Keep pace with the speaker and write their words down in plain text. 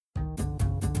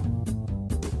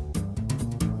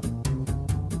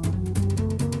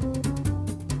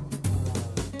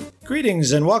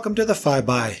Greetings and welcome to the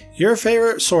 5x, your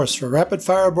favorite source for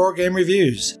rapid-fire board game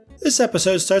reviews. This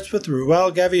episode starts with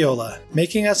Ruel Gaviola,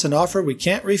 making us an offer we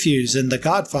can't refuse in The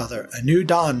Godfather, A New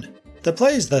Dawn, that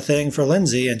plays the thing for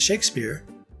Lindsay and Shakespeare.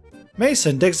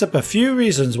 Mason digs up a few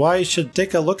reasons why you should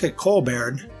take a look at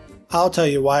Colbert. I'll tell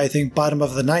you why I think Bottom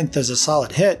of the Ninth is a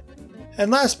solid hit. And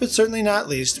last but certainly not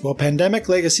least, will Pandemic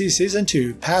Legacy Season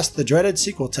 2 pass the dreaded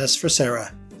sequel test for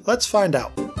Sarah? Let's find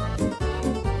out.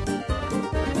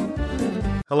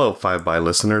 Hello 5x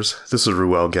listeners, this is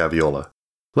Ruel Gaviola.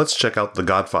 Let's check out The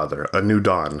Godfather, A New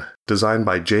Dawn, designed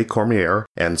by Jay Cormier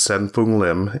and Sen-Fung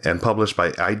Lim and published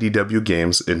by IDW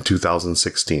Games in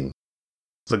 2016.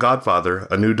 The Godfather,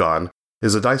 A New Dawn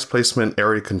is a dice placement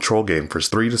area control game for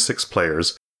 3 to 6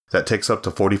 players that takes up to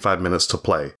 45 minutes to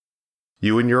play.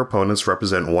 You and your opponents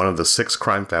represent one of the 6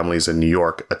 crime families in New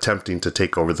York attempting to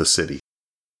take over the city.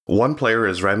 One player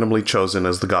is randomly chosen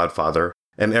as the Godfather,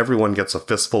 and everyone gets a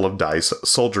fistful of dice,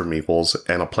 soldier meeples,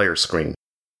 and a player screen.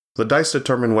 The dice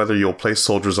determine whether you'll place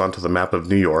soldiers onto the map of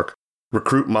New York,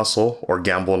 recruit muscle, or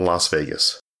gamble in Las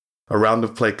Vegas. A round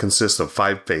of play consists of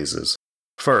 5 phases.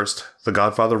 First, the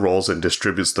Godfather rolls and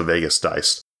distributes the Vegas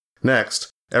dice. Next,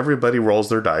 everybody rolls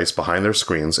their dice behind their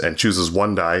screens and chooses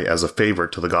one die as a favor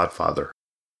to the Godfather.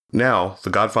 Now,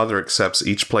 the Godfather accepts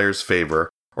each player's favor,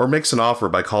 or makes an offer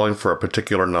by calling for a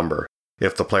particular number.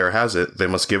 If the player has it, they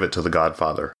must give it to the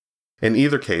Godfather. In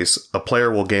either case, a player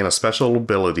will gain a special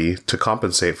ability to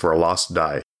compensate for a lost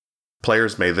die.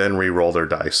 Players may then re-roll their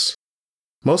dice.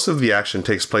 Most of the action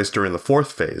takes place during the 4th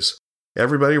phase.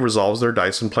 Everybody resolves their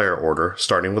dice in player order,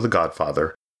 starting with the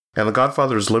Godfather, and the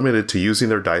Godfather is limited to using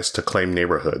their dice to claim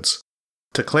neighborhoods.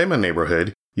 To claim a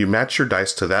neighborhood, you match your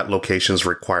dice to that location's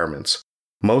requirements.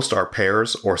 Most are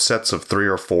pairs or sets of 3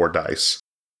 or 4 dice.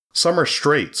 Some are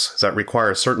straights that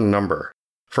require a certain number.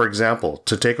 For example,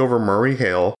 to take over Murray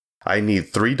Hill, I need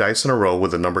 3 dice in a row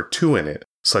with the number 2 in it,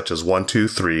 such as 1, 2,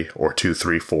 3, or 2,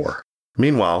 3, 4.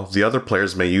 Meanwhile, the other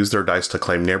players may use their dice to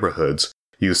claim neighborhoods,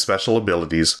 use special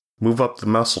abilities, move up the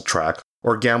muscle track,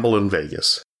 or gamble in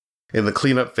Vegas. In the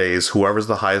cleanup phase, whoever's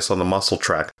the highest on the muscle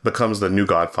track becomes the new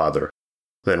Godfather.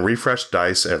 Then refresh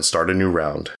dice and start a new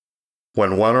round.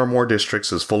 When one or more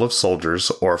districts is full of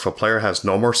soldiers, or if a player has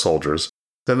no more soldiers,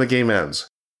 then the game ends.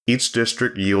 Each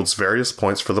district yields various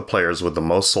points for the players with the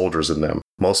most soldiers in them.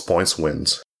 Most points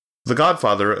wins. The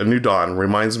Godfather, A New Dawn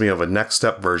reminds me of a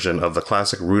next-step version of the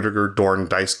classic Rudiger Dorn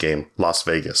dice game, Las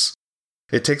Vegas.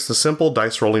 It takes the simple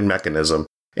dice-rolling mechanism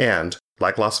and,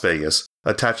 like Las Vegas,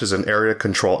 attaches an area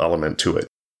control element to it.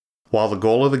 While the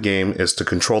goal of the game is to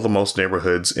control the most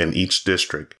neighborhoods in each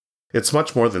district, it's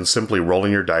much more than simply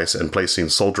rolling your dice and placing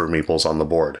soldier meeples on the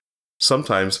board.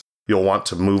 Sometimes, you'll want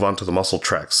to move onto the muscle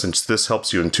track since this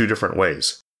helps you in 2 different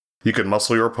ways. You can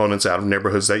muscle your opponents out of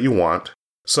neighborhoods that you want.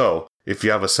 So, if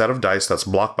you have a set of dice that's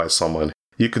blocked by someone,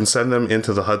 you can send them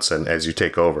into the Hudson as you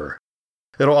take over.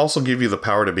 It'll also give you the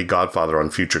power to be Godfather on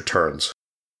future turns.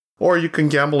 Or you can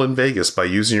gamble in Vegas by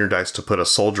using your dice to put a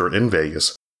soldier in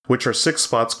Vegas, which are 6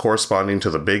 spots corresponding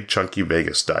to the big chunky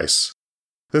Vegas dice.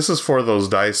 This is for those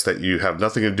dice that you have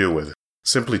nothing to do with.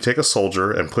 Simply take a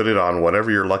soldier and put it on whatever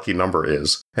your lucky number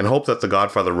is, and hope that the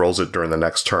Godfather rolls it during the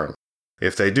next turn.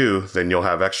 If they do, then you'll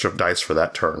have extra dice for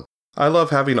that turn. I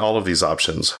love having all of these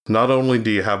options. Not only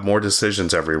do you have more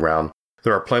decisions every round,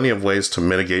 there are plenty of ways to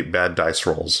mitigate bad dice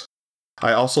rolls.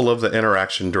 I also love the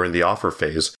interaction during the offer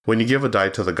phase when you give a die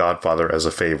to the Godfather as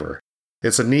a favor.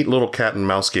 It's a neat little cat and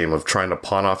mouse game of trying to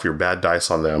pawn off your bad dice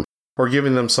on them, or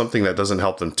giving them something that doesn't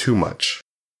help them too much.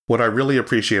 What I really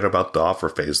appreciate about the offer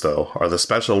phase, though, are the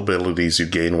special abilities you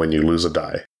gain when you lose a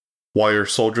die. While your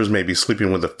soldiers may be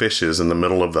sleeping with the fishes in the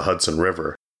middle of the Hudson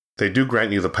River, they do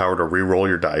grant you the power to re-roll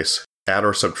your dice, add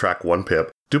or subtract 1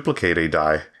 pip, duplicate a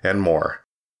die, and more.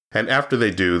 And after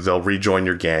they do, they'll rejoin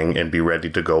your gang and be ready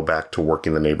to go back to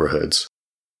working the neighborhoods.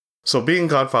 So being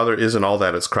Godfather isn't all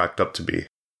that it's cracked up to be.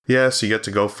 Yes, you get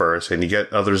to go first, and you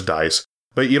get others' dice,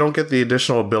 but you don't get the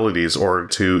additional abilities or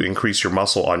to increase your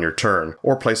muscle on your turn,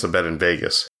 or place a bet in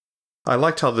Vegas. I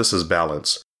liked how this is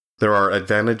balanced. There are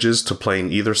advantages to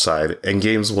playing either side, and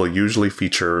games will usually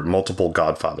feature multiple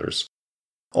Godfathers.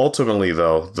 Ultimately,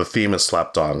 though, the theme is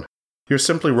slapped on. You're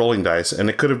simply rolling dice, and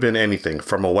it could have been anything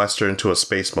from a western to a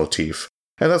space motif,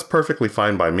 and that's perfectly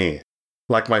fine by me.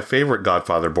 Like my favorite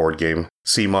Godfather board game,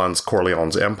 Simon's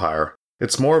Corleone's Empire,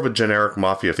 it's more of a generic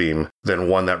mafia theme than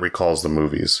one that recalls the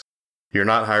movies. You're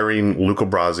not hiring Luca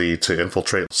Brasi to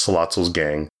infiltrate Sollozzo's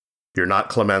gang. You're not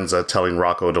Clemenza telling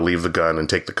Rocco to leave the gun and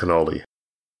take the cannoli.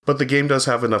 But the game does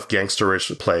have enough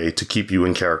gangsterish play to keep you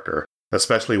in character,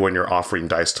 especially when you're offering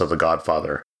dice to the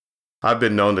Godfather. I've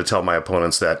been known to tell my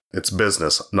opponents that it's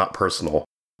business, not personal,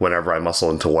 whenever I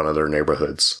muscle into one of their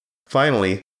neighborhoods.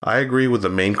 Finally, I agree with the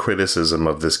main criticism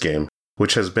of this game,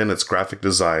 which has been its graphic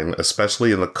design,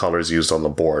 especially in the colors used on the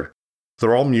board.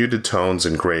 They're all muted tones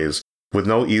and grays, with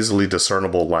no easily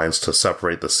discernible lines to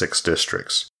separate the 6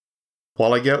 districts.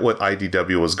 While I get what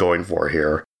IDW was going for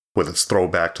here, with its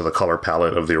throwback to the color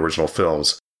palette of the original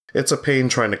films, it's a pain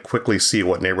trying to quickly see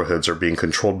what neighborhoods are being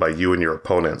controlled by you and your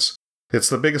opponents. It's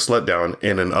the biggest letdown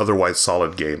in an otherwise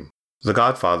solid game. The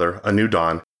Godfather, A New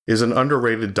Dawn, is an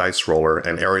underrated dice roller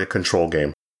and area control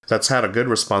game that's had a good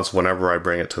response whenever I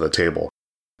bring it to the table.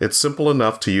 It's simple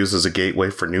enough to use as a gateway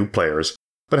for new players,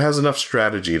 but has enough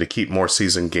strategy to keep more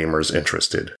seasoned gamers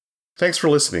interested. Thanks for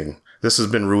listening. This has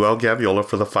been Ruel Gaviola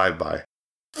for the 5x.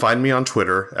 Find me on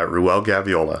Twitter at Ruel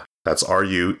Gaviola. That's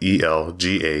RuelGaviola.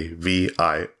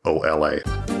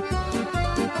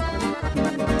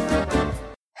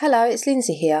 Hello, it's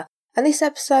Lindsay here, and this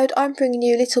episode I'm bringing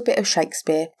you a little bit of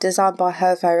Shakespeare, designed by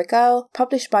Hervé Regal,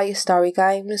 published by Your Story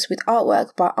Games, with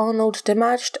artwork by Arnaud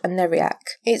Demaged and Neriac.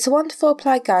 It's a wonderful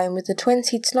play game with a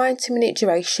 20 to 90 minute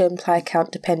duration, player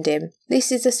count depending.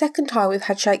 This is the second time we've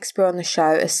had Shakespeare on the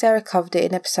show, as Sarah covered it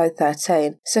in episode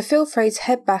 13, so feel free to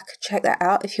head back and check that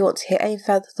out if you want to hear any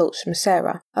further thoughts from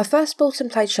Sarah. I first bought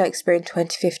and played Shakespeare in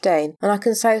 2015, and I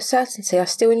can say with certainty I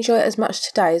still enjoy it as much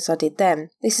today as I did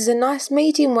then. This is a nice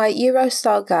medium-weight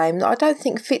Euro-style game that I don't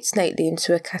think fits neatly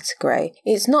into a category.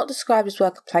 It's not described as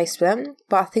worker placement,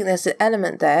 but I think there's an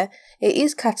element there. It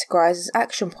is categorised as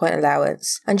action point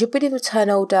allowance, and you're bidding for turn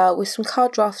order with some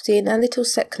card drafting and little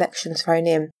set collections thrown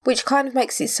in, which kind of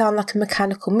makes it sound like a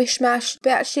mechanical mishmash,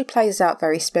 but actually plays out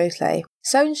very smoothly.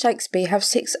 So in Shakespeare you have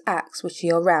 6 acts, which are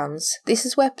your rounds. This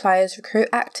is where players recruit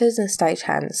actors and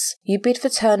stagehands. You bid for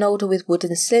turn order with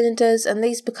wooden cylinders, and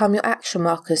these become your action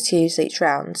markers to use each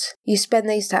round. You spend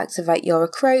these to activate your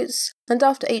recruits, and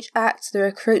after each act the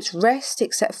recruits rest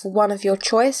except for one of your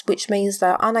choice, which means they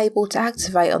are unable to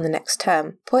activate on the next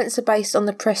turn. Points are based on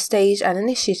the prestige and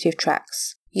initiative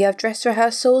tracks. You have dress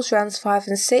rehearsals, rounds 5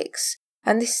 and 6,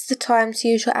 and this is the time to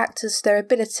use your actors to their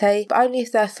ability, but only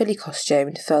if they are fully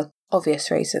costumed, for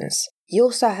obvious reasons. You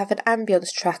also have an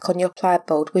ambience track on your player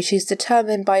board, which is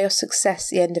determined by your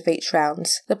success at the end of each round.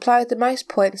 The player with the most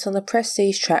points on the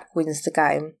prestige track wins the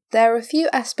game. There are a few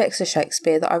aspects of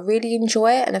Shakespeare that I really enjoy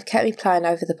and have kept me playing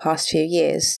over the past few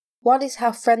years. One is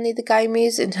how friendly the game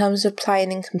is in terms of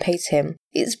playing and competing.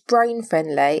 It's brain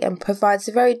friendly and provides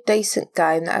a very decent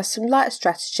game that has some light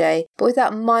strategy but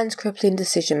without mind crippling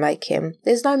decision making.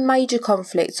 There's no major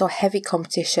conflicts or heavy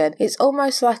competition. It's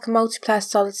almost like a multiplayer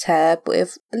solitaire but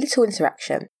with a little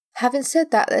interaction. Having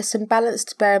said that, there's some balance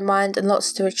to bear in mind and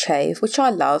lots to achieve, which I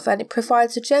love, and it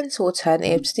provides a gentle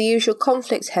alternative to the usual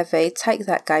conflict-heavy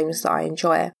take-that games that I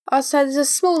enjoy. I'd say there's a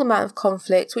small amount of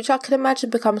conflict, which I can imagine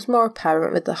becomes more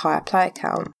apparent with the higher player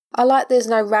count. I like there's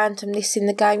no randomness in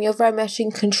the game. You're very much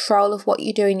in control of what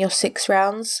you do in your 6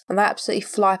 rounds, and they absolutely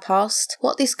fly past.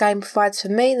 What this game provides for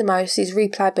me the most is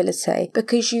replayability,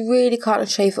 because you really can't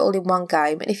achieve it all in one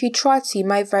game, and if you try to, you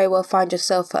may very well find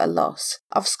yourself at a loss.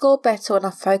 I've scored better when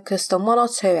I've focused on 1 or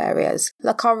 2 areas,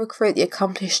 like I'll recruit the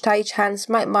accomplished stagehands,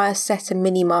 make my set a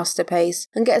mini masterpiece,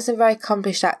 and get some very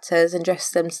accomplished actors and dress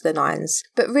them to the nines.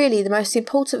 But really, the most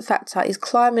important factor is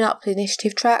climbing up the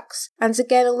initiative tracks, and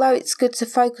again, although it's good to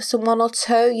focus on 1 or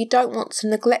 2, you don't want to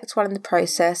neglect one in the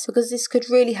process, because this could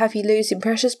really have you losing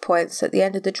precious points at the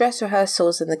end of the dress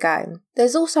rehearsals in the game.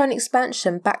 There's also an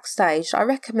expansion backstage that I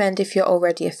recommend if you're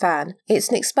already a fan. It's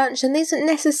an expansion that isn't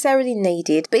necessarily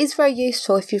needed, but is very useful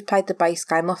if you've played the base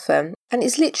game often, and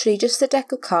it's literally just a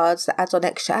deck of cards that add on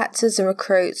extra actors and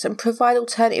recruits and provide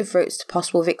alternative routes to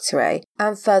possible victory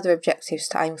and further objectives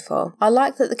to aim for. I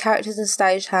like that the characters and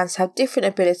stagehands have different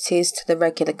abilities to the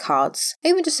regular cards.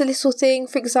 Even just a little thing,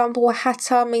 for example, a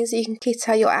hatter means that you can kit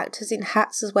out your actors in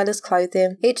hats as well as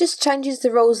clothing. It just changes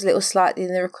the rules a little slightly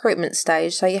in the recruitment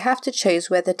stage, so you have to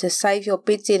choose whether to save your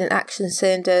bids in and action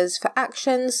cylinders for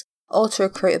actions or to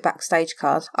recruit a backstage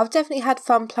card. I've definitely had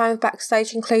fun playing with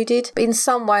backstage included, but in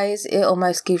some ways it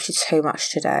almost gives you too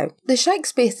much to do. The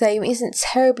Shakespeare theme isn't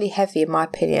terribly heavy in my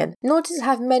opinion, nor does it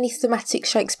have many thematic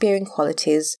Shakespearean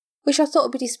qualities, which I thought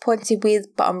I'd be disappointed with,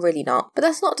 but I'm really not. But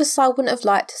that's not to say I wouldn't have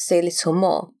liked to see a little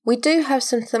more. We do have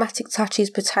some thematic touches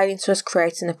pertaining to us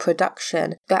creating a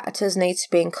production. The actors need to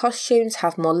be in costumes,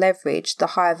 have more leverage. The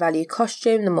higher value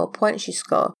costume, the more points you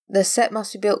score. The set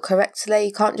must be built correctly,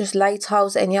 you can't just lay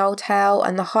tiles any old how,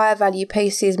 and the higher value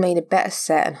pieces mean a better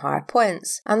set and higher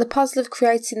points. And the puzzle of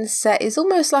creating the set is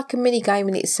almost like a mini game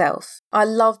in itself. I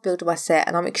love building my set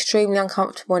and I'm extremely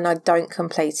uncomfortable when I don't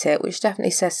complete it, which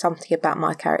definitely says something about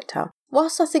my character.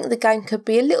 Whilst I think the game could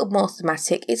be a little more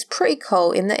thematic, it's pretty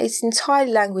cool in that it's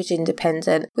entirely language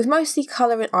independent, with mostly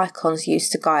colour and icons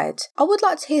used to guide. I would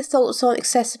like to hear thoughts on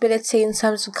accessibility in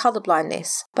terms of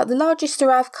colourblindness, but the largest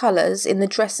array of colours in the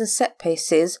dress and set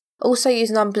pieces also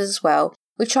use numbers as well,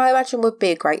 which I imagine would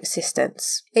be a great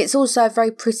assistance. It's also a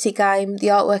very pretty game, the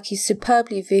artwork is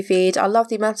superbly vivid, I love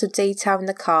the amount of detail in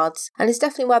the cards, and it's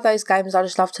definitely one of those games I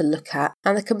just love to look at.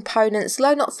 And the components,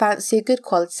 though not fancy, are good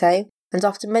quality, and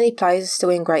after many plays are still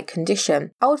in great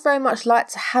condition. I would very much like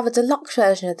to have a deluxe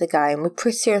version of the game with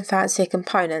prettier and fancier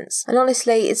components, and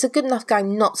honestly it's a good enough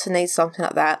game not to need something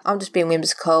like that. I'm just being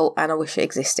whimsical and I wish it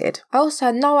existed. I also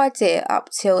had no idea up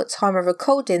till the time of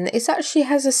recording that it actually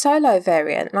has a solo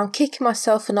variant, and I'm kicking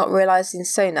myself for not realising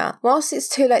sooner. Whilst it's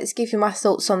too late to give you my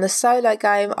thoughts on the solo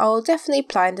game, I will definitely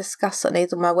play and discuss it on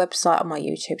either my website or my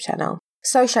YouTube channel.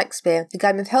 So Shakespeare, a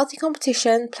game of healthy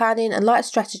competition, planning and light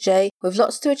strategy with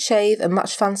lots to achieve and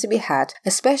much fun to be had,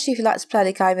 especially if you like to play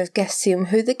the game of guessing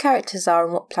who the characters are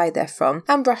and what play they're from,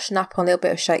 and brushing up on a little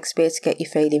bit of Shakespeare to get you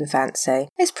feeling fancy.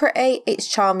 It's pretty, it's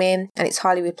charming and it's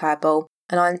highly replayable,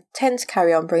 and I intend to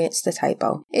carry on bringing it to the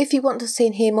table. If you want to see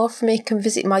and hear more from me, you can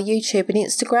visit my YouTube and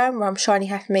Instagram where I'm Shiny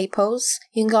Happy Meeples.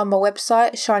 You can go on my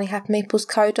website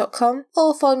shinyhappymeeplesco.com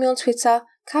or follow me on Twitter,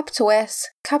 capital S,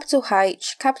 capital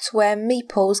H, capital M,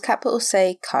 Meeples, capital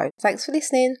C, Co. Thanks for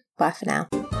listening. Bye for now.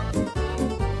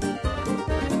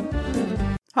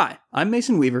 Hi, I'm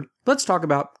Mason Weaver. Let's talk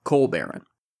about Coal Baron.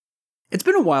 It's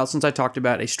been a while since I talked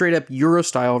about a straight-up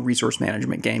Euro-style resource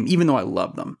management game, even though I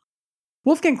love them.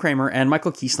 Wolfgang Kramer and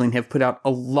Michael Kiesling have put out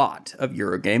a lot of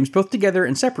Euro games, both together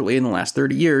and separately in the last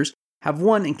 30 years, have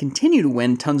won and continue to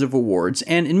win tons of awards,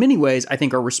 and in many ways I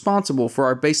think are responsible for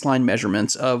our baseline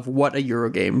measurements of what a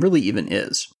Euro game really even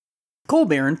is. Coal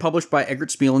Baron, published by Egert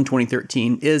Spiel in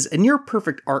 2013, is a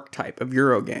near-perfect archetype of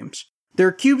Euro games. There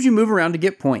are cubes you move around to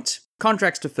get points,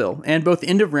 contracts to fill, and both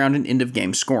end-of-round and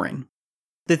end-of-game scoring.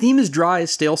 The theme is dry as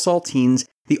stale saltines,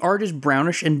 the art is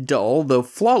brownish and dull, though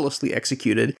flawlessly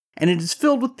executed, and it is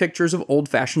filled with pictures of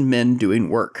old-fashioned men doing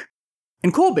work.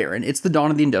 In Coal Baron, it's the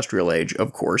dawn of the Industrial Age,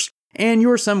 of course, and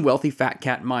you're some wealthy fat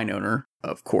cat mine owner,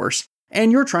 of course, and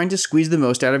you're trying to squeeze the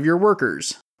most out of your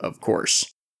workers, of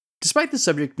course. Despite the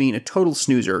subject being a total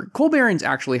snoozer, Coal Baron's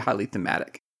actually highly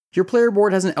thematic. Your player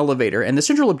board has an elevator, and the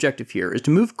central objective here is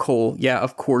to move coal, yeah,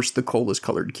 of course the coal is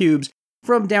colored cubes,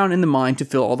 from down in the mine to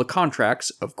fill all the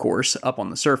contracts, of course, up on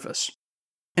the surface.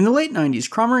 In the late 90s,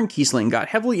 Kramer and Kiesling got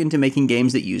heavily into making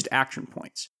games that used action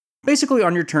points. Basically,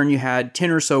 on your turn you had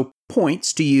 10 or so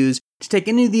points to use to take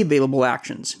any of the available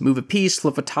actions. Move a piece,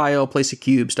 flip a tile, place a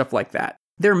cube, stuff like that.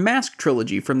 Their Mask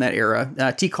trilogy from that era,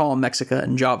 Tikal, Mexica,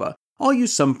 and Java, all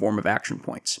use some form of action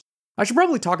points. I should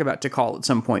probably talk about Tikal at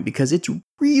some point because it's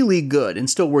really good and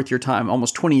still worth your time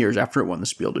almost 20 years after it won the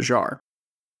Spiel des Jahres.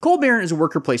 Coal Baron is a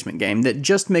worker placement game that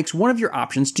just makes one of your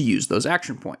options to use those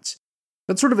action points.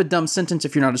 That's sort of a dumb sentence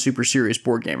if you're not a super serious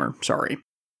board gamer, sorry.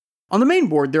 On the main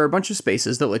board, there are a bunch of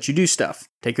spaces that let you do stuff.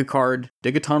 Take a card,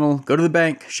 dig a tunnel, go to the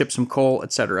bank, ship some coal,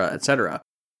 etc., etc.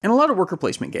 In a lot of worker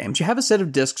placement games, you have a set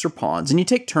of discs or pawns, and you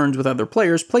take turns with other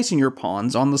players placing your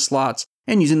pawns on the slots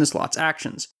and using the slots'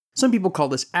 actions. Some people call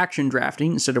this action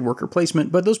drafting instead of worker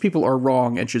placement, but those people are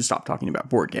wrong and should stop talking about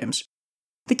board games.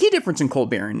 The key difference in Coal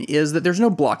Baron is that there's no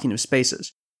blocking of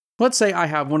spaces. Let's say I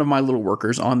have one of my little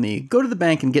workers on the go to the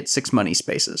bank and get 6 money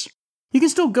spaces. You can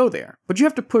still go there, but you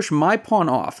have to push my pawn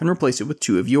off and replace it with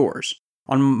 2 of yours.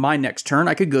 On my next turn,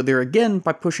 I could go there again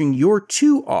by pushing your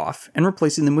 2 off and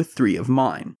replacing them with 3 of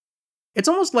mine. It's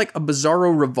almost like a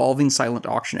bizarro revolving silent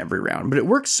auction every round, but it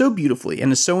works so beautifully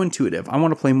and is so intuitive, I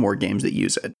want to play more games that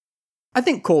use it. I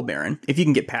think Coal Baron, if you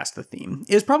can get past the theme,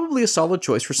 is probably a solid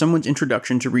choice for someone's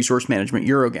introduction to resource management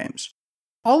Euro games.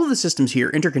 All of the systems here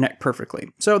interconnect perfectly,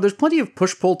 so there's plenty of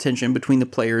push-pull tension between the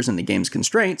players and the game's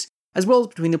constraints, as well as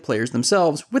between the players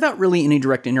themselves, without really any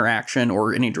direct interaction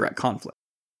or any direct conflict.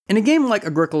 In a game like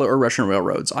Agricola or Russian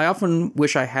Railroads, I often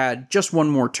wish I had just one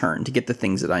more turn to get the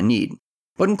things that I need.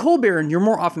 But in Coal Baron, you're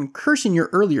more often cursing your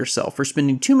earlier self for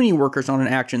spending too many workers on an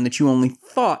action that you only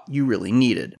thought you really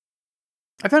needed.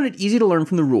 I found it easy to learn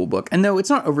from the rulebook, and though it's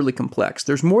not overly complex,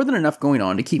 there's more than enough going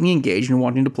on to keep me engaged and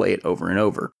wanting to play it over and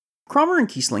over. Kramer and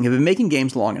Kiesling have been making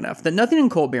games long enough that nothing in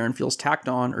Coal Baron feels tacked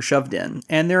on or shoved in,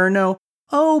 and there are no,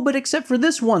 oh, but except for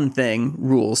this one thing,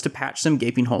 rules to patch some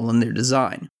gaping hole in their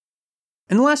design.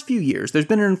 In the last few years, there's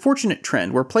been an unfortunate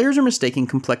trend where players are mistaking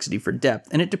complexity for depth,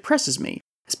 and it depresses me,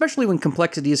 especially when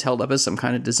complexity is held up as some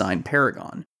kind of design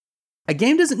paragon. A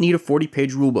game doesn't need a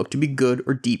 40-page rulebook to be good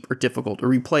or deep or difficult or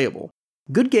replayable.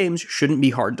 Good games shouldn't be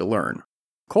hard to learn.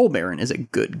 Coal Baron is a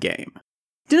good game.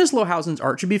 Dennis Lohausen's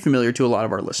art should be familiar to a lot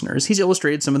of our listeners. He's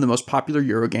illustrated some of the most popular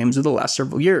Euro games of the last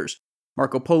several years.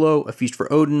 Marco Polo, A Feast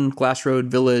for Odin, Glass Road,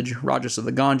 Village, Rajas of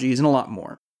the Ganges, and a lot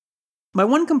more. My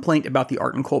one complaint about the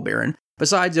art in Coal Baron,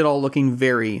 besides it all looking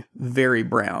very, very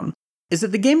brown, is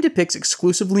that the game depicts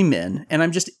exclusively men, and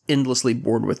I'm just endlessly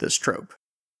bored with this trope.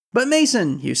 But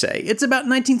Mason, you say, it's about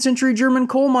 19th century German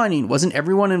coal mining. Wasn't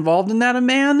everyone involved in that a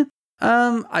man?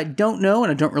 I don't know,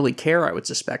 and I don't really care. I would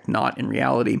suspect not in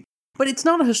reality. But it's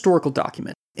not a historical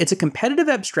document. It's a competitive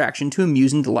abstraction to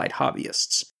amuse and delight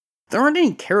hobbyists. There aren't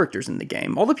any characters in the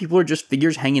game. All the people are just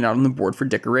figures hanging out on the board for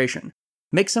decoration.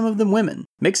 Make some of them women.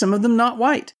 Make some of them not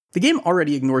white. The game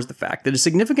already ignores the fact that a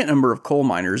significant number of coal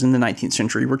miners in the 19th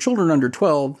century were children under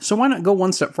 12, so why not go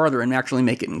one step farther and actually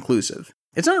make it inclusive?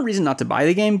 It's not a reason not to buy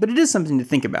the game, but it is something to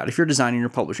think about if you're designing or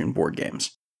publishing board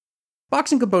games.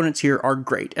 Boxing components here are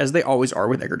great, as they always are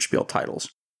with Eggertspiel titles.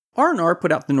 R&R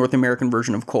put out the North American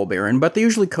version of Coal Baron, but they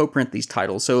usually co-print these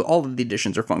titles, so all of the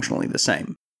editions are functionally the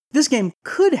same. This game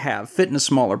could have fit in a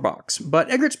smaller box, but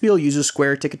Eggertspiel uses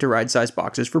square ticket-to-ride size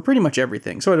boxes for pretty much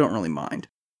everything, so I don't really mind.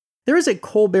 There is a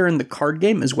Coal Baron the card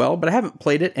game as well, but I haven't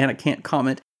played it and I can't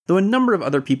comment, though a number of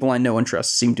other people I know and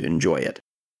trust seem to enjoy it.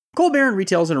 Coal Baron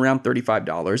retails at around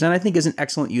 $35, and I think is an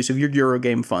excellent use of your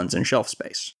Eurogame funds and shelf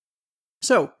space.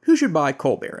 So, who should buy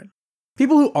Coal Baron?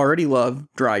 People who already love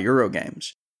dry Eurogames.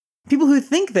 People who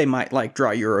think they might like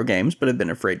dry Eurogames but have been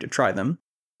afraid to try them.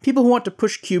 People who want to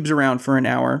push cubes around for an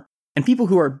hour. And people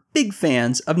who are big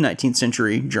fans of 19th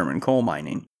century German coal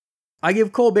mining. I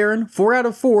give Coal Baron 4 out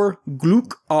of 4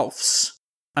 Glück aufs.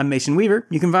 I'm Mason Weaver.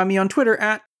 You can find me on Twitter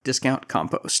at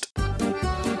DiscountCompost.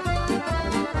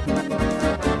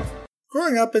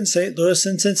 Growing up in St. Louis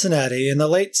and Cincinnati in the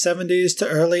late 70s to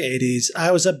early 80s, I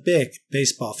was a big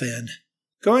baseball fan.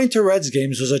 Going to Reds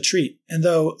games was a treat, and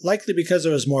though likely because it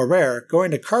was more rare,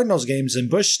 going to Cardinals games in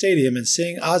Busch Stadium and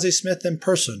seeing Ozzie Smith in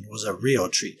person was a real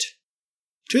treat.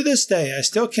 To this day, I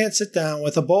still can't sit down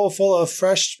with a bowl full of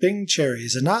fresh Bing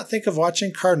cherries and not think of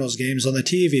watching Cardinals games on the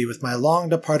TV with my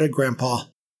long-departed grandpa.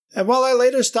 And while I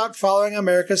later stopped following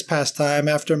America's pastime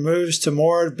after moves to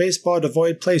more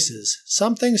baseball-devoid places,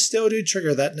 some things still do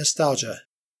trigger that nostalgia.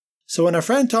 So when a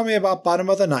friend told me about Bottom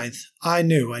of the Ninth, I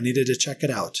knew I needed to check it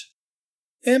out.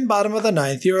 In Bottom of the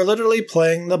Ninth, you are literally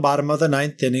playing the bottom of the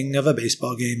ninth inning of a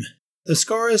baseball game. The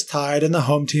score is tied and the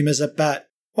home team is at bat.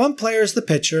 One player is the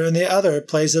pitcher and the other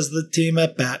plays as the team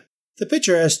at bat. The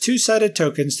pitcher has two-sided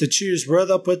tokens to choose where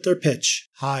they'll put their pitch,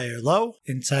 high or low,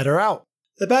 inside or out.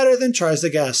 The batter then tries to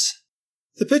guess.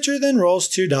 The pitcher then rolls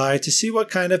 2 die to see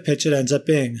what kind of pitch it ends up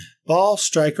being, ball,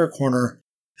 strike, or corner,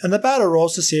 and the batter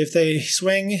rolls to see if they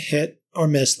swing, hit, or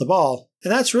miss the ball.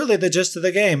 And that's really the gist of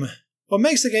the game. What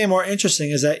makes the game more interesting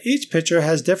is that each pitcher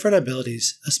has different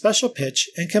abilities, a special pitch,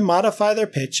 and can modify their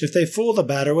pitch if they fool the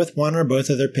batter with one or both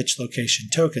of their pitch location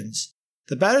tokens.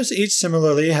 The batters each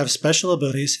similarly have special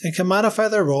abilities and can modify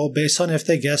their roll based on if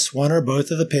they guess one or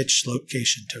both of the pitch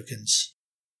location tokens.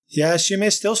 Yes, you may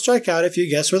still strike out if you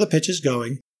guess where the pitch is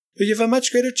going, but you have a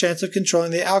much greater chance of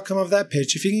controlling the outcome of that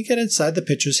pitch if you can get inside the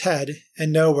pitcher's head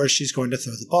and know where she's going to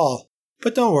throw the ball.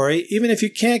 But don't worry, even if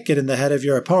you can't get in the head of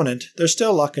your opponent, there's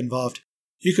still luck involved.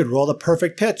 You could roll the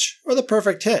perfect pitch or the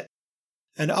perfect hit.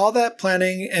 And all that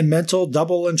planning and mental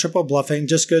double and triple bluffing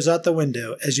just goes out the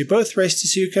window as you both race to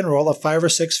see who can roll a 5 or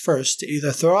 6 first to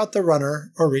either throw out the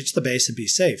runner or reach the base and be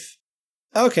safe.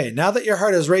 Okay, now that your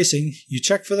heart is racing, you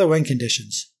check for the win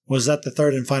conditions. Was that the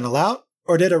third and final out,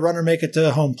 or did a runner make it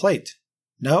to home plate?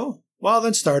 No? Well,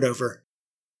 then start over.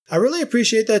 I really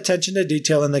appreciate the attention to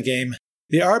detail in the game.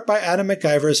 The art by Adam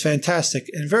McIver is fantastic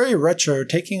and very retro,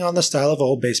 taking on the style of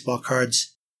old baseball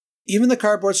cards. Even the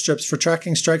cardboard strips for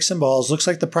tracking strikes and balls looks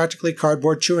like the practically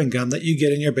cardboard chewing gum that you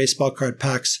get in your baseball card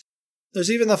packs.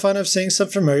 There's even the fun of seeing some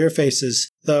familiar faces,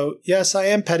 though yes, I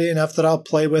am petty enough that I'll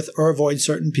play with or avoid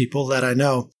certain people that I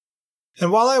know.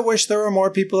 And while I wish there were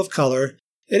more people of color,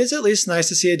 it is at least nice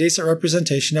to see a decent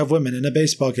representation of women in a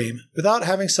baseball game, without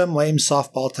having some lame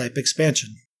softball-type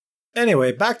expansion.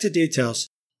 Anyway, back to details.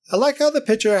 I like how the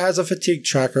pitcher has a fatigue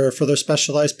tracker for their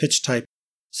specialized pitch type,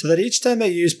 so that each time they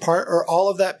use part or all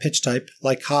of that pitch type,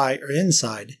 like high or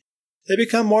inside, they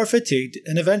become more fatigued,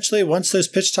 and eventually, once those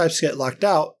pitch types get locked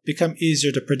out, become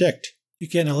easier to predict. You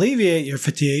can alleviate your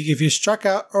fatigue if you struck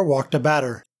out or walked a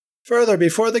batter. Further,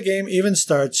 before the game even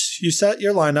starts, you set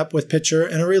your lineup with pitcher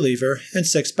and a reliever and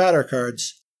 6 batter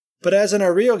cards. But as in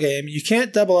a real game, you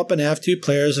can't double up and have 2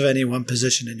 players of any one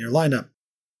position in your lineup.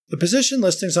 The position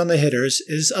listings on the hitters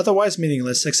is otherwise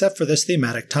meaningless except for this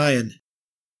thematic tie-in.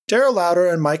 Darryl Lauder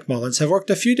and Mike Mullins have worked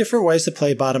a few different ways to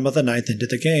play bottom of the ninth into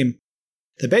the game.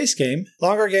 The base game,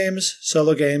 longer games,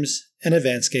 solo games, and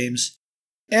advanced games.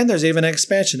 And there's even an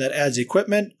expansion that adds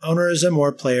equipment, owners, and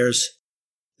more players.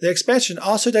 The expansion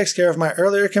also takes care of my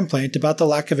earlier complaint about the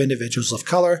lack of individuals of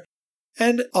color,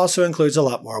 and also includes a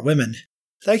lot more women.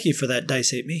 Thank you for that,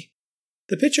 Dice Hate Me.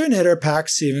 The pitcher and hitter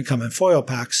packs even come in foil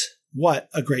packs. What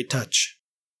a great touch.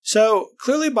 So,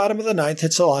 clearly bottom of the ninth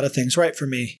hits a lot of things right for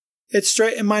me. It's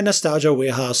straight in my nostalgia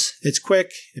wheelhouse. It's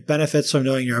quick, it benefits from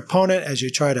knowing your opponent as you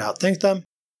try to outthink them.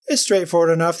 It's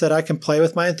straightforward enough that I can play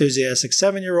with my enthusiastic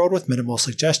 7-year-old with minimal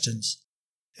suggestions.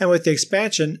 And with the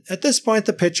expansion, at this point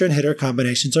the pitcher and hitter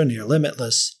combinations are near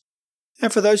limitless.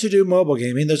 And for those who do mobile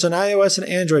gaming, there's an iOS and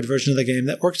Android version of the game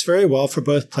that works very well for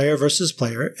both player versus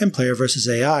player and player versus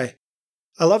AI.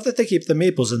 I love that they keep the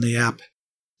meeples in the app.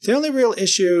 The only real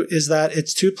issue is that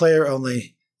it's 2-player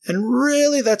only, and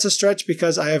really that's a stretch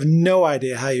because I have no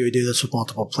idea how you would do this with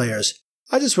multiple players.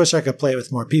 I just wish I could play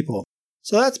with more people.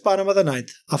 So that's bottom of the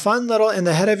ninth, a fun little in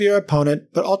the head of your opponent,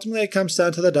 but ultimately it comes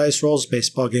down to the dice rolls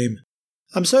baseball game.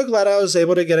 I'm so glad I was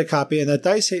able to get a copy and that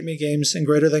Dice Hate Me Games and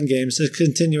Greater Than Games is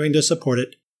continuing to support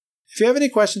it. If you have any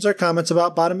questions or comments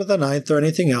about bottom of the ninth or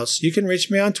anything else, you can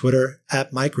reach me on Twitter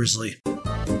 @MikeGrizzly.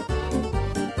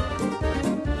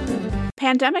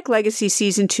 Pandemic Legacy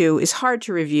Season 2 is hard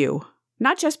to review,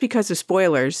 not just because of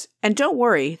spoilers, and don't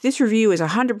worry, this review is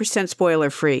 100%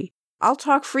 spoiler-free. I'll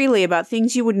talk freely about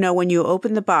things you would know when you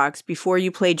opened the box before you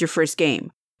played your first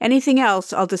game. Anything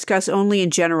else I'll discuss only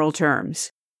in general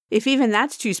terms. If even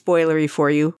that's too spoilery for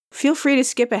you, feel free to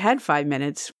skip ahead 5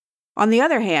 minutes. On the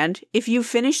other hand, if you've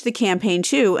finished the campaign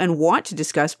too and want to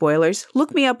discuss spoilers,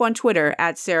 look me up on Twitter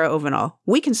 @SarahOvenall.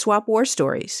 We can swap war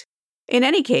stories. In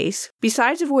any case,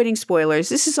 besides avoiding spoilers,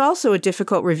 this is also a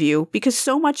difficult review because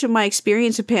so much of my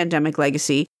experience of Pandemic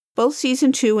Legacy, both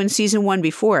Season 2 and Season 1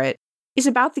 before it, is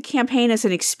about the campaign as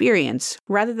an experience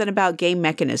rather than about game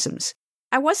mechanisms.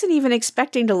 I wasn't even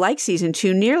expecting to like Season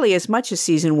 2 nearly as much as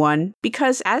Season 1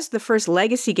 because as the first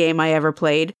Legacy game I ever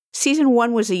played, Season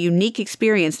 1 was a unique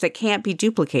experience that can't be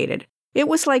duplicated. It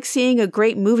was like seeing a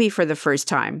great movie for the first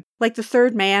time, like The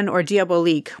Third Man or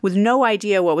Diabolique, with no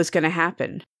idea what was going to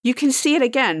happen. You can see it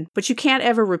again, but you can't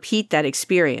ever repeat that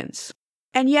experience.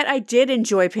 And yet I did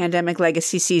enjoy Pandemic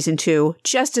Legacy Season 2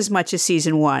 just as much as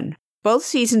Season 1. Both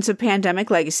seasons of Pandemic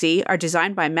Legacy are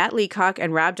designed by Matt Leacock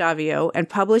and Rob Davio and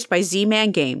published by Z-Man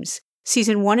Games,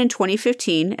 Season 1 in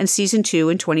 2015 and Season 2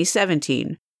 in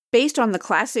 2017. Based on the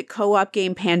classic co-op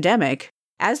game Pandemic,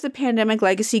 as the Pandemic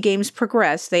Legacy games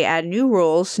progress, they add new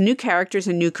rules, new characters,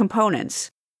 and new components.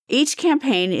 Each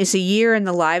campaign is a year in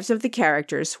the lives of the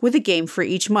characters with a game for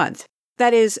each month.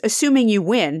 That is, assuming you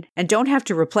win and don't have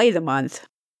to replay the month.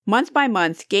 Month by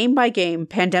month, game by game,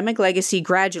 Pandemic Legacy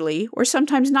gradually, or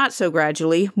sometimes not so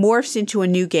gradually, morphs into a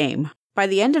new game. By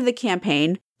the end of the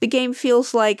campaign, the game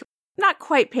feels like, not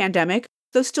quite Pandemic,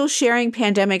 though still sharing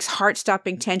Pandemic's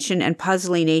heart-stopping tension and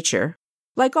puzzly nature.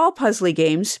 Like all puzzly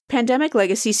games, Pandemic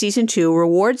Legacy Season 2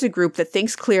 rewards a group that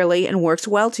thinks clearly and works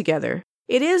well together.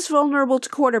 It is vulnerable to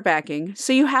quarterbacking,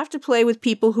 so you have to play with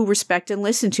people who respect and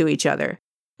listen to each other.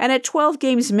 And at 12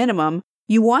 games minimum,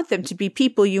 you want them to be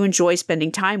people you enjoy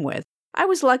spending time with. I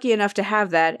was lucky enough to have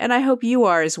that, and I hope you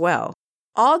are as well.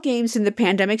 All games in the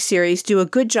Pandemic series do a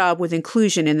good job with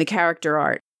inclusion in the character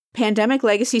art. Pandemic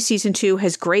Legacy Season 2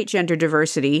 has great gender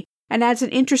diversity and adds an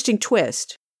interesting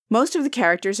twist. Most of the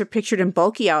characters are pictured in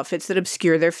bulky outfits that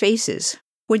obscure their faces.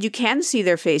 When you can see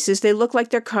their faces, they look like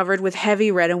they're covered with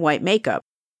heavy red and white makeup.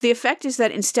 The effect is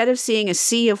that instead of seeing a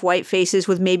sea of white faces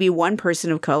with maybe one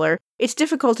person of color, it's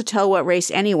difficult to tell what race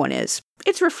anyone is.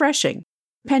 It's refreshing.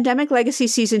 Pandemic Legacy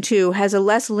Season 2 has a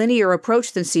less linear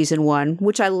approach than Season 1,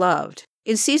 which I loved.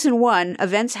 In Season 1,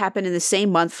 events happen in the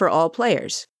same month for all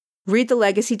players. Read the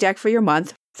Legacy deck for your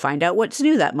month, find out what's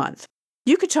new that month.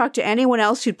 You could talk to anyone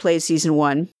else who'd played Season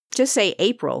 1, just say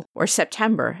April or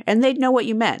September, and they'd know what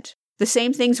you meant. The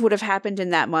same things would have happened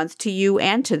in that month to you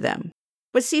and to them.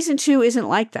 But Season 2 isn't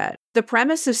like that. The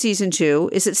premise of Season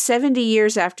 2 is that 70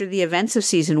 years after the events of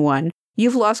Season 1,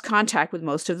 you've lost contact with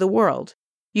most of the world.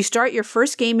 You start your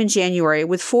first game in January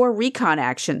with 4 recon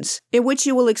actions, in which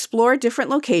you will explore different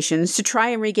locations to try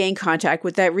and regain contact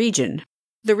with that region.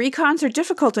 The recons are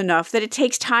difficult enough that it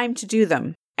takes time to do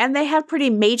them, and they have pretty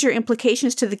major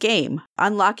implications to the game,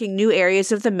 unlocking new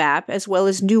areas of the map as well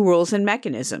as new rules and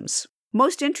mechanisms.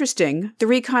 Most interesting, the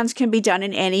recons can be done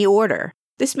in any order.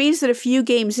 This means that a few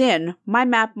games in, my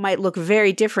map might look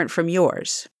very different from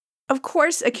yours. Of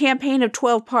course, a campaign of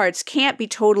 12 parts can't be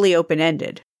totally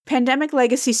open-ended. Pandemic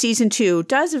Legacy Season 2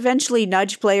 does eventually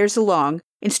nudge players along,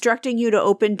 instructing you to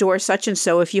open door such and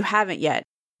so if you haven't yet.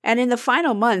 And in the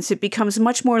final months, it becomes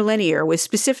much more linear, with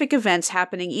specific events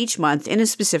happening each month in a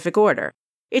specific order.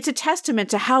 It's a testament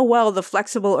to how well the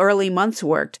flexible early months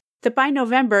worked, that by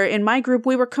November, in my group,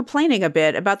 we were complaining a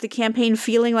bit about the campaign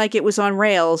feeling like it was on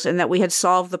rails and that we had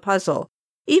solved the puzzle,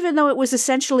 even though it was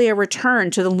essentially a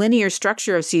return to the linear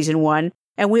structure of Season 1,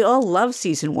 and we all love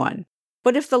Season 1.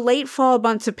 But if the late fall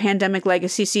months of Pandemic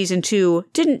Legacy Season 2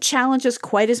 didn't challenge us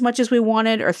quite as much as we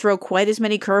wanted or throw quite as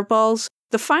many curveballs,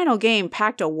 the final game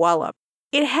packed a wallop.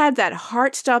 It had that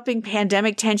heart-stopping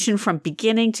pandemic tension from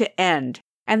beginning to end,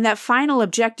 and that final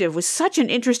objective was such an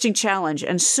interesting challenge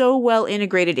and so well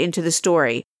integrated into the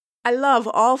story. I love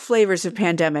all flavors of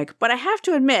Pandemic, but I have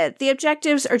to admit, the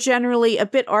objectives are generally a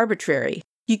bit arbitrary.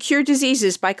 You cure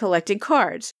diseases by collecting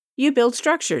cards. You build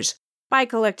structures by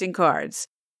collecting cards.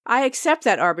 I accept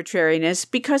that arbitrariness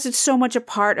because it's so much a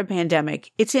part of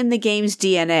Pandemic. It's in the game's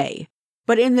DNA.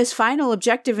 But in this final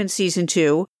objective in Season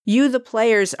 2, you, the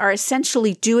players, are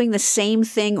essentially doing the same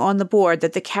thing on the board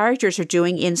that the characters are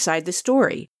doing inside the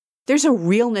story. There's a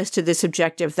realness to this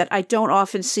objective that I don't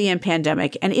often see in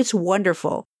Pandemic, and it's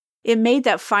wonderful. It made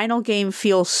that final game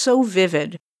feel so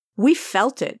vivid. We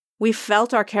felt it. We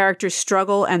felt our characters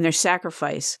struggle and their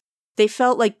sacrifice. They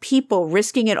felt like people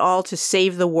risking it all to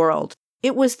save the world.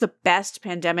 It was the best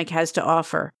Pandemic has to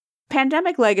offer.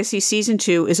 Pandemic Legacy Season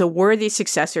 2 is a worthy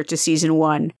successor to Season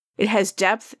 1. It has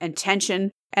depth and tension,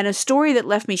 and a story that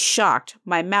left me shocked,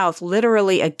 my mouth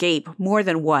literally agape more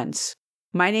than once.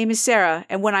 My name is Sarah,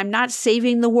 and when I'm not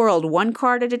saving the world one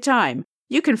card at a time,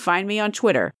 you can find me on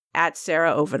Twitter,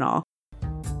 @SarahOvenall.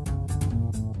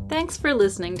 Thanks for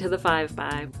listening to the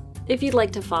 5by. If you'd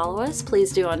like to follow us,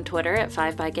 please do on Twitter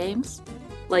 @5bygames.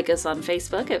 Like us on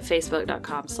Facebook at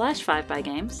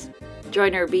facebook.com/5bygames.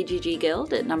 Join our BGG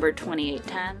Guild at number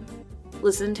 2810.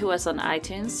 Listen to us on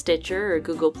iTunes, Stitcher, or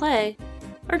Google Play,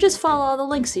 or just follow all the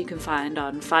links you can find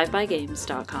on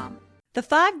 5bygames.com. The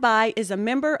 5by is a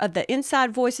member of the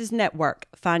Inside Voices Network.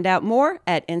 Find out more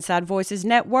at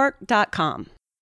InsideVoicesNetwork.com.